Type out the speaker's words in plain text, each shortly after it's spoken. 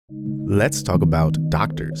Let's talk about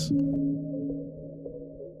doctors.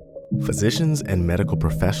 Physicians and medical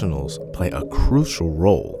professionals play a crucial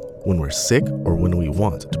role when we're sick or when we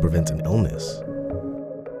want to prevent an illness.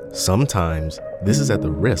 Sometimes this is at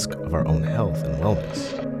the risk of our own health and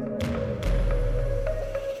wellness.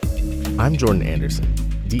 I'm Jordan Anderson,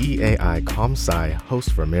 DEAI ComSci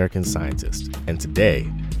host for American Scientist, and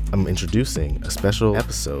today I'm introducing a special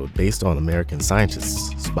episode based on American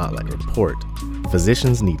Scientist's Spotlight Report,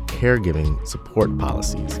 Physicians Need Caregiving Support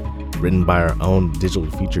Policies, written by our own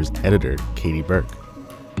digital features editor, Katie Burke.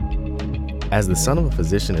 As the son of a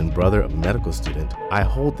physician and brother of a medical student, I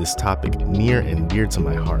hold this topic near and dear to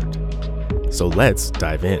my heart. So let's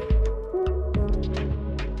dive in.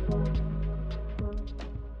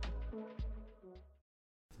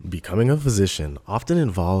 Becoming a physician often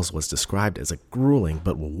involves what's described as a grueling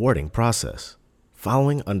but rewarding process.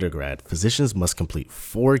 Following undergrad, physicians must complete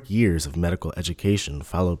 4 years of medical education,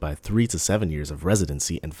 followed by 3 to 7 years of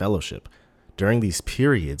residency and fellowship. During these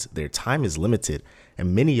periods, their time is limited,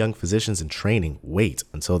 and many young physicians in training wait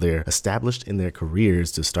until they're established in their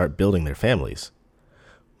careers to start building their families.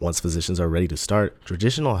 Once physicians are ready to start,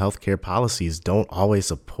 traditional healthcare policies don't always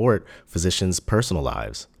support physicians' personal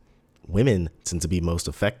lives. Women tend to be most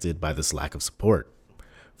affected by this lack of support.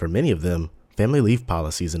 For many of them, family leave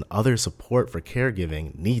policies and other support for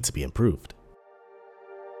caregiving need to be improved.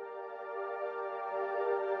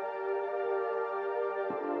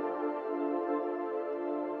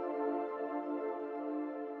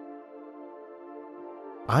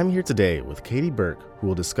 I'm here today with Katie Burke, who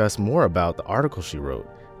will discuss more about the article she wrote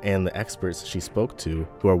and the experts she spoke to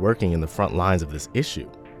who are working in the front lines of this issue.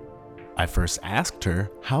 I first asked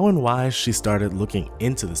her how and why she started looking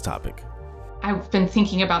into this topic. I've been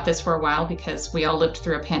thinking about this for a while because we all lived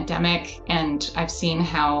through a pandemic, and I've seen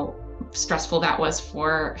how stressful that was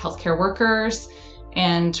for healthcare workers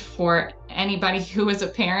and for anybody who is a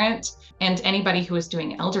parent and anybody who is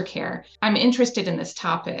doing elder care. I'm interested in this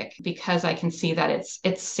topic because I can see that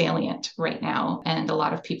it's salient right now, and a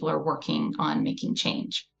lot of people are working on making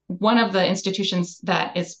change. One of the institutions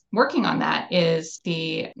that is working on that is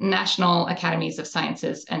the National Academies of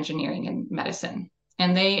Sciences, Engineering, and Medicine.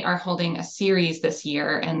 And they are holding a series this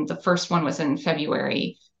year, and the first one was in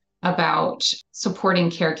February, about supporting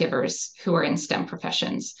caregivers who are in STEM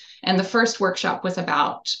professions. And the first workshop was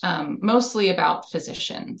about mostly about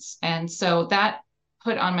physicians. And so that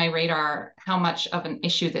put on my radar how much of an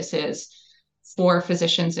issue this is for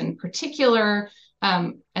physicians in particular,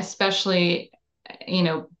 especially,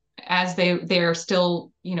 as they're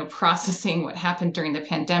still, processing what happened during the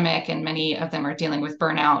pandemic, and many of them are dealing with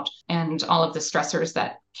burnout and all of the stressors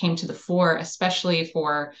that came to the fore, especially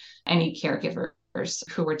for any caregivers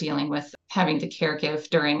who were dealing with having to caregive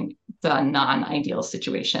during the non-ideal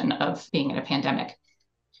situation of being in a pandemic.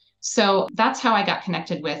 So that's how I got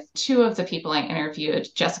connected with two of the people I interviewed,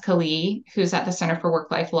 Jessica Lee, who's at the Center for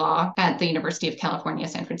Work-Life Law at the University of California,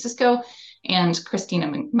 San Francisco, and Christina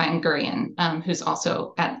Mangurian, who's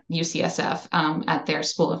also at UCSF at their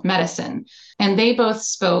School of Medicine. And they both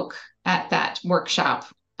spoke at that workshop,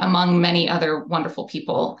 among many other wonderful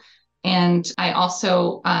people. And I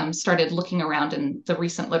also started looking around in the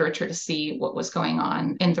recent literature to see what was going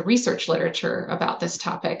on in the research literature about this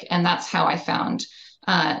topic. And that's how I found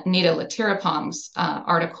Neda Laiteerapong's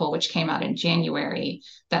article, which came out in January,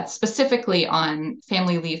 that's specifically on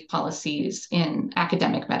family leave policies in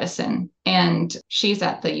academic medicine. And she's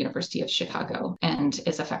at the University of Chicago and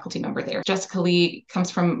is a faculty member there. Jessica Lee comes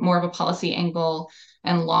from more of a policy angle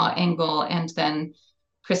and law angle. And then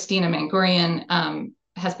Christina Mangurian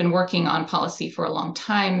has been working on policy for a long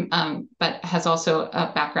time, but has also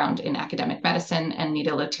a background in academic medicine. And Neda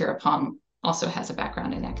Laiteerapong also has a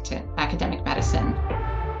background in academic medicine.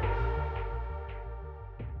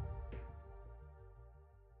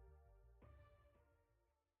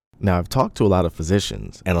 Now, I've talked to a lot of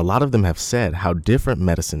physicians, and a lot of them have said how different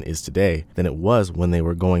medicine is today than it was when they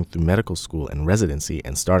were going through medical school and residency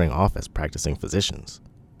and starting off as practicing physicians.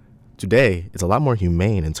 Today, it's a lot more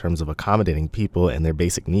humane in terms of accommodating people and their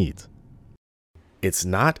basic needs. It's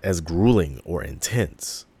not as grueling or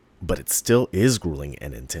intense, but it still is grueling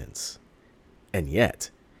and intense. And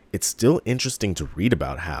yet, it's still interesting to read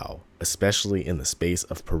about how, especially in the space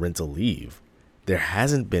of parental leave, there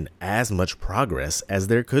hasn't been as much progress as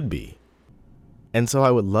there could be. And so I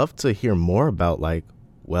would love to hear more about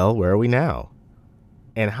where are we now?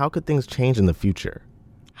 And how could things change in the future?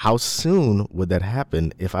 How soon would that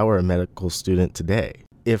happen if I were a medical student today?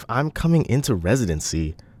 If I'm coming into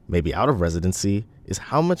residency, maybe out of residency, is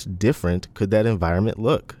how much different could that environment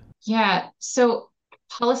look? Yeah, so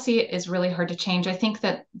Policy is really hard to change. I think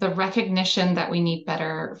that the recognition that we need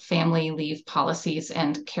better family leave policies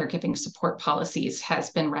and caregiving support policies has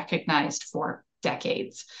been recognized for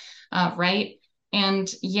decades, right?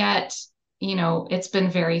 And yet, it's been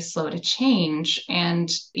very slow to change.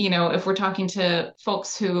 And, if we're talking to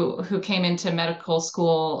folks who came into medical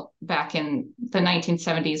school back in the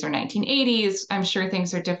 1970s or 1980s, I'm sure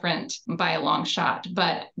things are different by a long shot,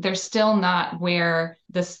 but they're still not where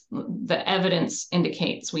the evidence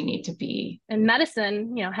indicates we need to be. And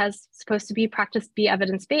medicine, has supposed to be practiced, be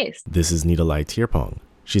evidence-based. This is Neda Laiteerapong.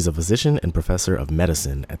 She's a physician and professor of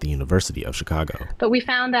medicine at the University of Chicago. But we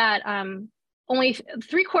found that only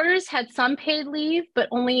 3/4 had some paid leave, but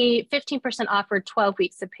only 15% offered 12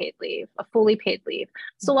 weeks of paid leave, a fully paid leave.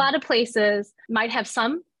 So a lot of places might have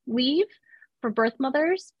some leave for birth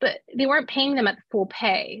mothers, but they weren't paying them at full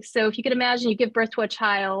pay. So if you could imagine, you give birth to a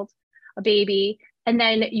child, a baby, and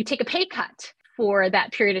then you take a pay cut for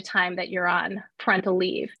that period of time that you're on parental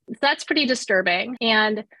leave. So that's pretty disturbing.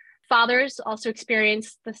 And fathers also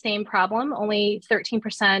experience the same problem. Only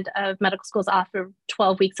 13% of medical schools offer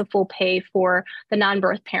 12 weeks of full pay for the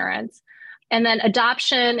non-birth parents. And then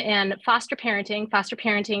adoption and foster parenting. Foster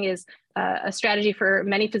parenting is a strategy for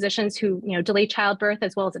many physicians who delay childbirth,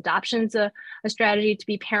 as well as adoption's a strategy to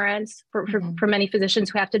be parents for many physicians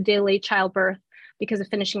who have to delay childbirth because of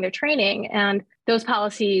finishing their training. And those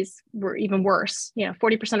policies were even worse.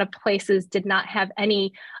 40% of places did not have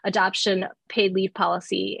any adoption paid leave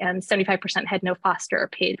policy, and 75% had no foster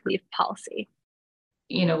paid leave policy.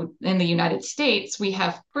 In the United States, we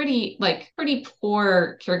have pretty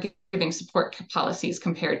poor caregiving support policies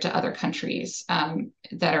compared to other countries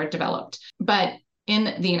that are developed. But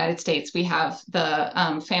in the United States, we have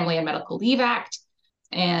the Family and Medical Leave Act,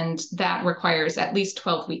 and that requires at least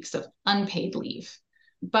 12 weeks of unpaid leave.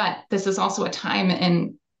 But this is also a time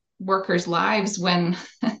in workers' lives when,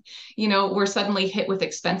 we're suddenly hit with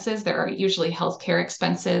expenses. There are usually healthcare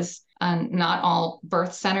expenses. Not all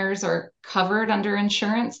birth centers are covered under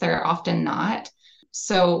insurance. They're often not.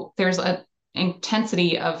 So there's an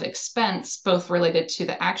intensity of expense, both related to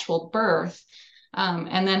the actual birth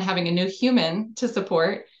and then having a new human to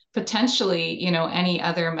support, potentially, any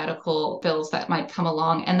other medical bills that might come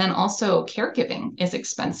along. And then also caregiving is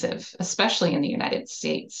expensive, especially in the United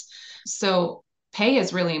States. So pay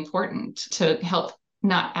is really important to help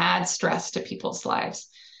not add stress to people's lives.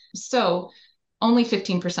 So only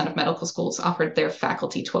 15% of medical schools offered their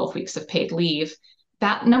faculty 12 weeks of paid leave.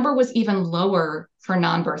 That number was even lower for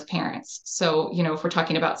non-birth parents. So, if we're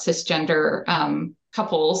talking about cisgender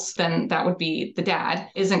couples, then that would be the dad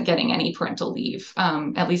isn't getting any parental leave,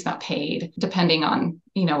 at least not paid, depending on,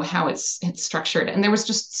 how it's structured. And there was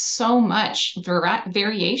just so much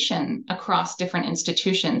variation across different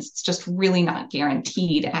institutions. It's just really not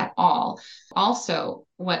guaranteed at all. Also,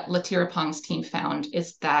 what Laiteerapong's team found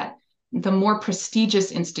is that the more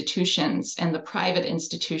prestigious institutions and the private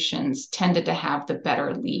institutions tended to have the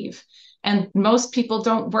better leave. And most people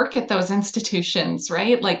don't work at those institutions,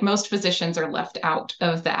 right? Like most physicians are left out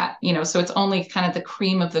of that, so it's only kind of the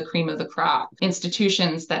cream of the crop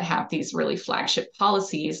institutions that have these really flagship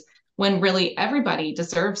policies when really everybody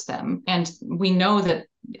deserves them. And we know that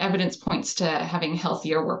evidence points to having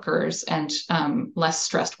healthier workers and less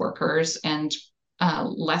stressed workers and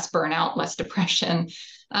less burnout, less depression,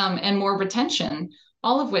 and more retention,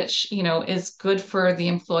 all of which, is good for the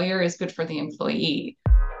employer, is good for the employee.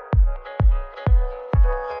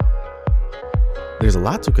 There's a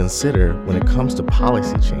lot to consider when it comes to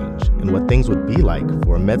policy change and what things would be like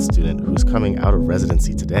for a med student who's coming out of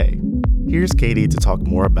residency today. Here's Katie to talk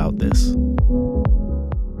more about this.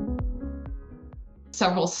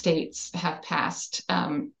 Several states have passed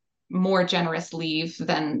more generous leave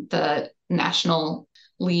than the National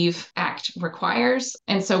Leave Act requires.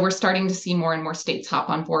 And so we're starting to see more and more states hop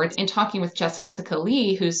on board. In talking with Jessica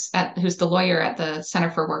Lee, who's the lawyer at the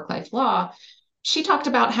Center for Work-Life Law, she talked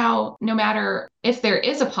about how no matter if there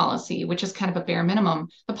is a policy, which is kind of a bare minimum,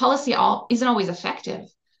 the policy isn't always effective.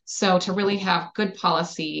 So to really have good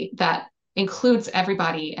policy that includes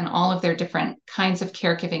everybody and all of their different kinds of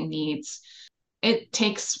caregiving needs, it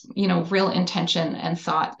takes, real intention and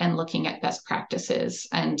thought and looking at best practices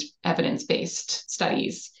and evidence-based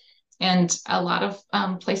studies. And a lot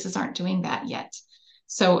of places aren't doing that yet.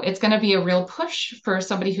 So it's going to be a real push for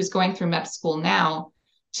somebody who's going through med school now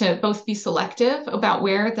to both be selective about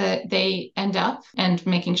where they end up and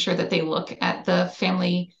making sure that they look at the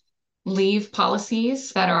family leave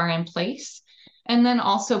policies that are in place, and then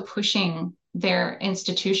also pushing their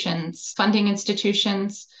institutions, funding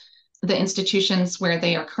institutions, the institutions where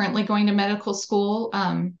they are currently going to medical school,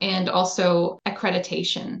 and also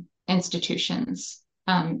accreditation institutions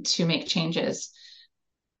to make changes.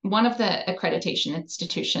 One of the accreditation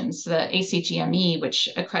institutions, the ACGME, which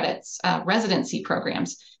accredits residency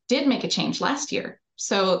programs, did make a change last year.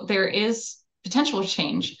 So there is potential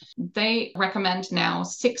change. They recommend now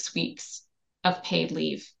 6 weeks of paid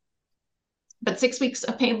leave. But 6 weeks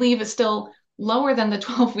of paid leave is still lower than the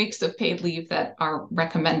 12 weeks of paid leave that are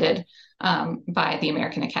recommended by the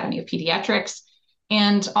American Academy of Pediatrics.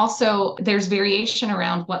 And also there's variation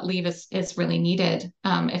around what leave is really needed.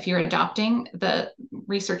 If you're adopting, the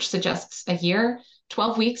research suggests a year.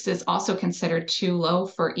 12 weeks is also considered too low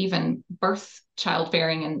for even birth,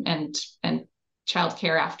 childbearing, and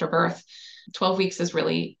childcare after birth. 12 weeks is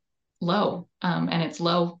really low, and it's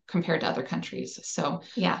low compared to other countries. So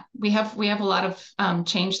yeah, we have a lot of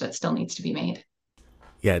change that still needs to be made.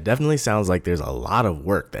 Yeah, it definitely sounds like there's a lot of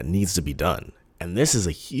work that needs to be done. And this is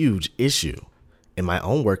a huge issue. In my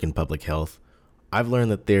own work in public health, I've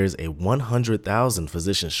learned that there's a 100,000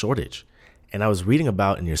 physician shortage. And I was reading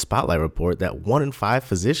about in your Spotlight report that 1 in 5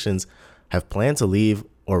 physicians have planned to leave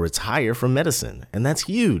or retire from medicine. And that's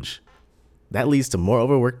huge. That leads to more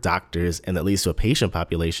overworked doctors, and that leads to a patient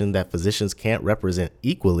population that physicians can't represent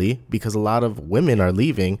equally because a lot of women are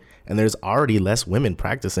leaving and there's already less women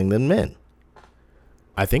practicing than men.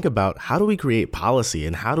 I think about how do we create policy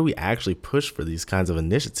and how do we actually push for these kinds of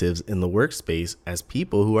initiatives in the workspace as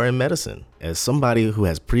people who are in medicine. As somebody who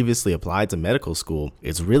has previously applied to medical school,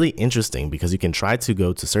 it's really interesting because you can try to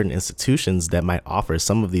go to certain institutions that might offer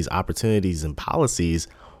some of these opportunities and policies,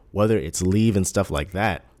 whether it's leave and stuff like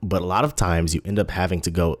that. But a lot of times you end up having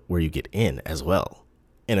to go where you get in as well.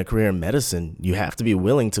 In a career in medicine, you have to be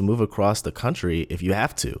willing to move across the country if you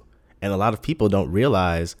have to. And a lot of people don't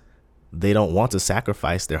realize they don't want to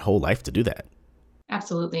sacrifice their whole life to do that.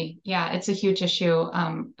 Absolutely. Yeah, it's a huge issue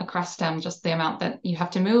across STEM, just the amount that you have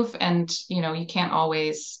to move. And, you can't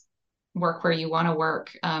always work where you want to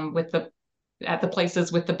work at the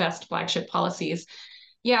places with the best flagship policies.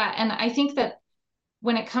 Yeah, and I think that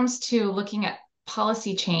when it comes to looking at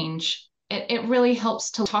policy change, it really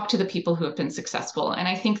helps to talk to the people who have been successful. And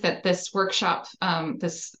I think that this workshop,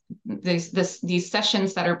 these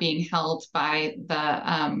sessions that are being held by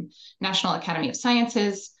the National Academy of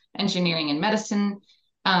Sciences, Engineering, and Medicine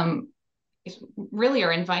really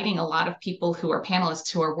are inviting a lot of people who are panelists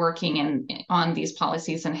who are working on these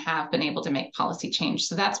policies and have been able to make policy change.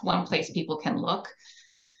 So that's one place people can look.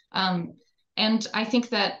 And I think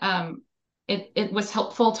that it was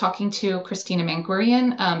helpful talking to Christina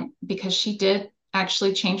Mangurian because she did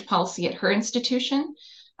actually change policy at her institution.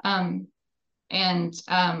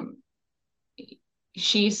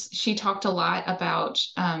 She talked a lot about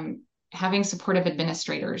having supportive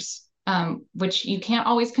administrators, which you can't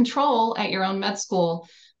always control at your own med school,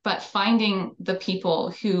 but finding the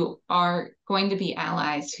people who are going to be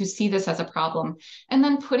allies, who see this as a problem, and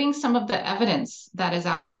then putting some of the evidence that is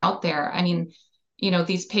out there. I mean,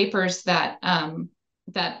 these papers that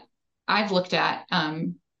I've looked at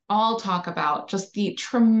all talk about just the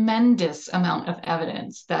tremendous amount of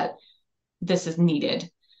evidence that this is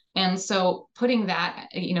needed. And so putting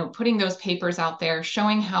those papers out there,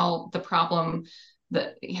 showing how the problem,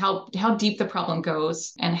 how deep the problem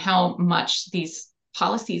goes and how much these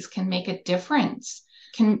policies can make a difference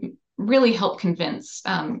can really help convince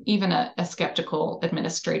even a skeptical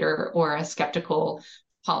administrator or a skeptical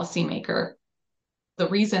policymaker. The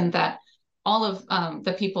reason that all of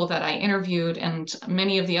the people that I interviewed and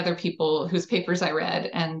many of the other people whose papers I read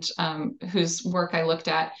and whose work I looked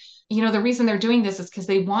at, the reason they're doing this is because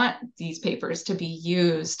they want these papers to be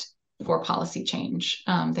used for policy change.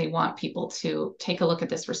 They want people to take a look at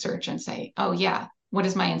this research and say, oh yeah, what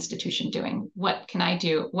is my institution doing? What can I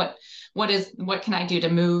do? What can I do to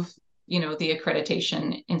move the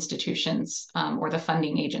accreditation institutions or the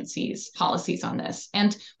funding agencies' policies on this?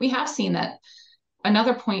 And we have seen that.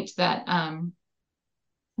 Another point that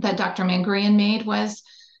Dr. Mangurian made was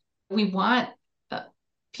we want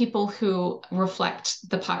people who reflect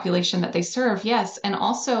the population that they serve, yes, and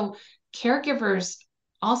also caregivers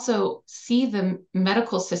also see the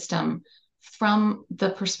medical system from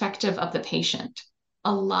the perspective of the patient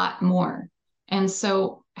a lot more. And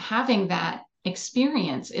so having that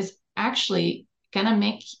experience is actually going to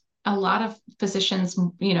make a lot of physicians,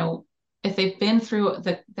 if they've been through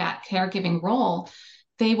that caregiving role,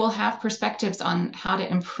 they will have perspectives on how to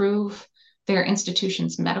improve their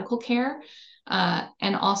institution's medical care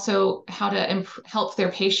and also how to help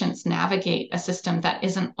their patients navigate a system that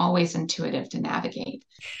isn't always intuitive to navigate.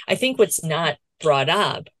 I think what's not brought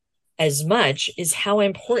up as much is how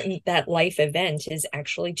important that life event is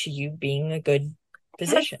actually to you being a good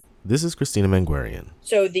physician. This is Christina Mangurian.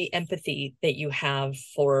 So the empathy that you have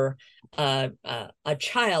for a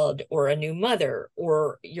child or a new mother,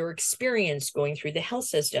 or your experience going through the health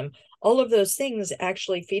system, all of those things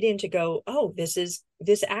actually feed in to go, oh,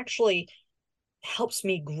 this actually helps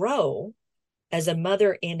me grow as a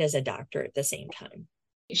mother and as a doctor at the same time.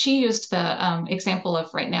 She used the example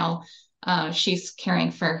of right now, she's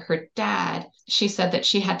caring for her dad. She said that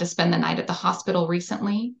she had to spend the night at the hospital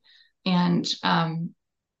recently, and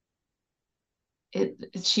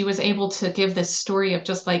she was able to give this story of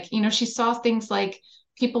just like, she saw things like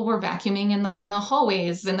people were vacuuming in the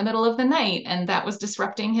hallways in the middle of the night, and that was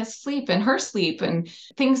disrupting his sleep and her sleep, and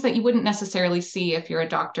things that you wouldn't necessarily see if you're a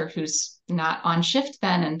doctor who's not on shift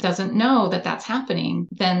then and doesn't know that that's happening.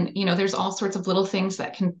 Then, there's all sorts of little things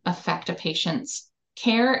that can affect a patient's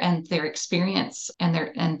care and their experience and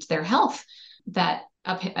their health that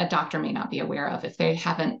a doctor may not be aware of if they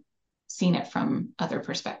haven't seen it from other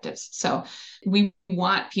perspectives. So we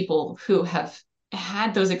want people who have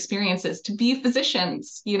had those experiences to be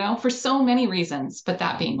physicians, for so many reasons, but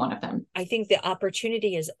that being one of them. I think the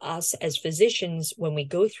opportunity is us as physicians, when we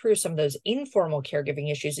go through some of those informal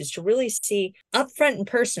caregiving issues, is to really see upfront and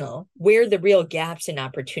personal where the real gaps and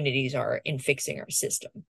opportunities are in fixing our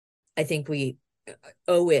system. I think we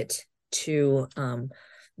owe it to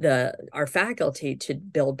our faculty to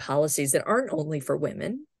build policies that aren't only for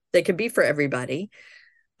women, that can be for everybody,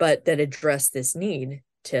 but that address this need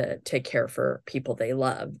to care for people they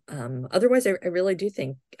love. Otherwise, I really do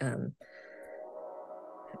think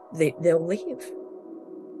they'll leave.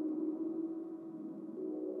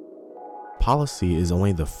 Policy is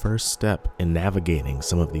only the first step in navigating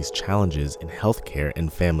some of these challenges in healthcare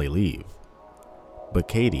and family leave. But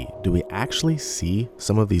Katie, do we actually see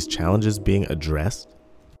some of these challenges being addressed?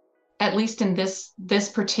 At least in this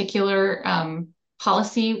particular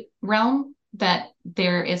policy realm, that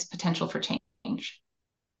there is potential for change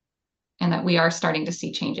and that we are starting to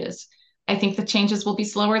see changes. I think the changes will be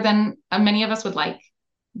slower than many of us would like,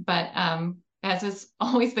 but as is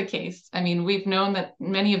always the case, we've known that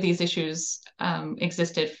many of these issues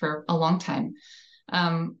existed for a long time,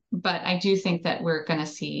 but I do think that we're going to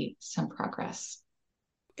see some progress.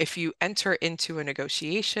 If you enter into a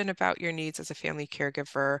negotiation about your needs as a family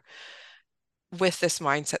caregiver with this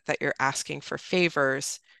mindset that you're asking for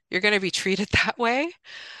favors, you're going to be treated that way.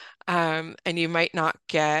 And you might not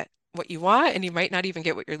get what you want, and you might not even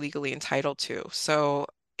get what you're legally entitled to. So,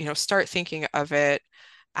 start thinking of it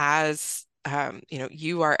as,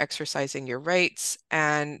 you are exercising your rights,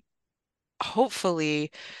 and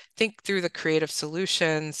hopefully think through the creative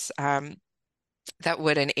solutions that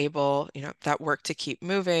would enable, that work to keep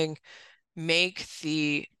moving, make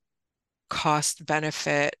the cost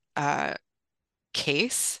benefit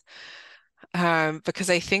case, because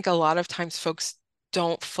I think a lot of times folks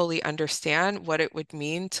don't fully understand what it would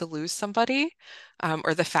mean to lose somebody,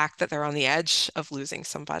 or the fact that they're on the edge of losing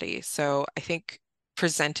somebody. So I think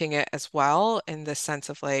presenting it as well in the sense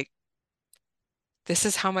of like, this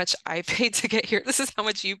is how much I paid to get here. This is how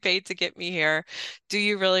much you paid to get me here. Do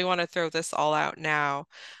you really want to throw this all out now?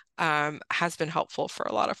 Has been helpful for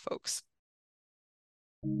a lot of folks.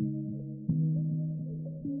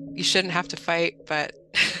 You shouldn't have to fight, but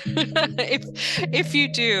if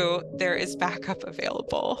you do, there is backup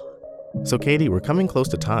available. So Katie, we're coming close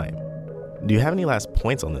to time. Do you have any last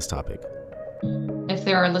points on this topic? If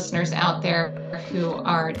there are listeners out there who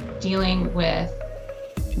are dealing with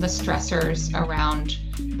the stressors around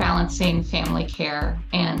balancing family care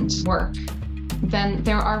and work, then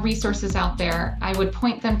there are resources out there. I would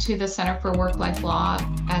point them to the Center for Work-Life Law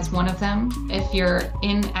as one of them. If you're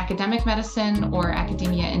in academic medicine or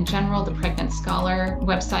academia in general, the Pregnant Scholar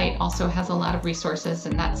website also has a lot of resources,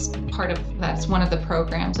 and that's one of the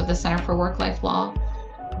programs of the Center for Work-Life Law.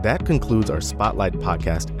 That concludes our Spotlight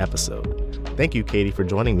podcast episode. Thank you, Katie, for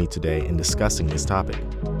joining me today in discussing this topic.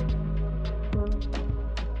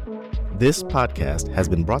 This podcast has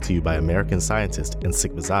been brought to you by American Scientist and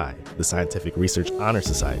Sigma Xi, the Scientific Research Honor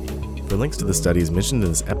Society. For links to the studies mentioned in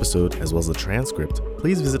this episode, as well as the transcript,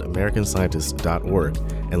 please visit americanscientist.org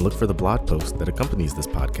and look for the blog post that accompanies this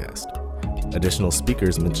podcast. Additional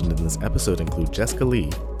speakers mentioned in this episode include Jessica Lee,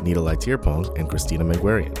 Neda Laiteerapong, and Christina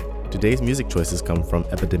Mangurian. Today's music choices come from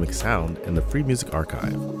Epidemic Sound and the Free Music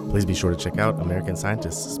Archive. Please be sure to check out American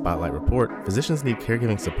Scientist's Spotlight Report, Physicians Need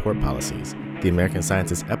Caregiving Support Policies, the American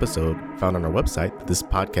Scientist episode found on our website that this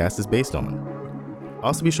podcast is based on.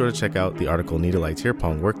 Also be sure to check out the article Neda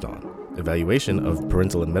Laiteerapong worked on, Evaluation of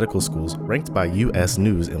Parental and Medical Schools ranked by U.S.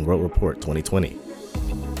 News and World Report 2020.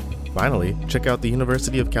 Finally, check out the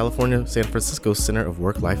University of California, San Francisco Center of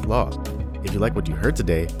Work-Life Law. If you like what you heard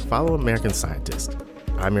today, follow American Scientist.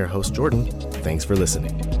 I'm your host, Jordan. Thanks for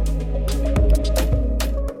listening.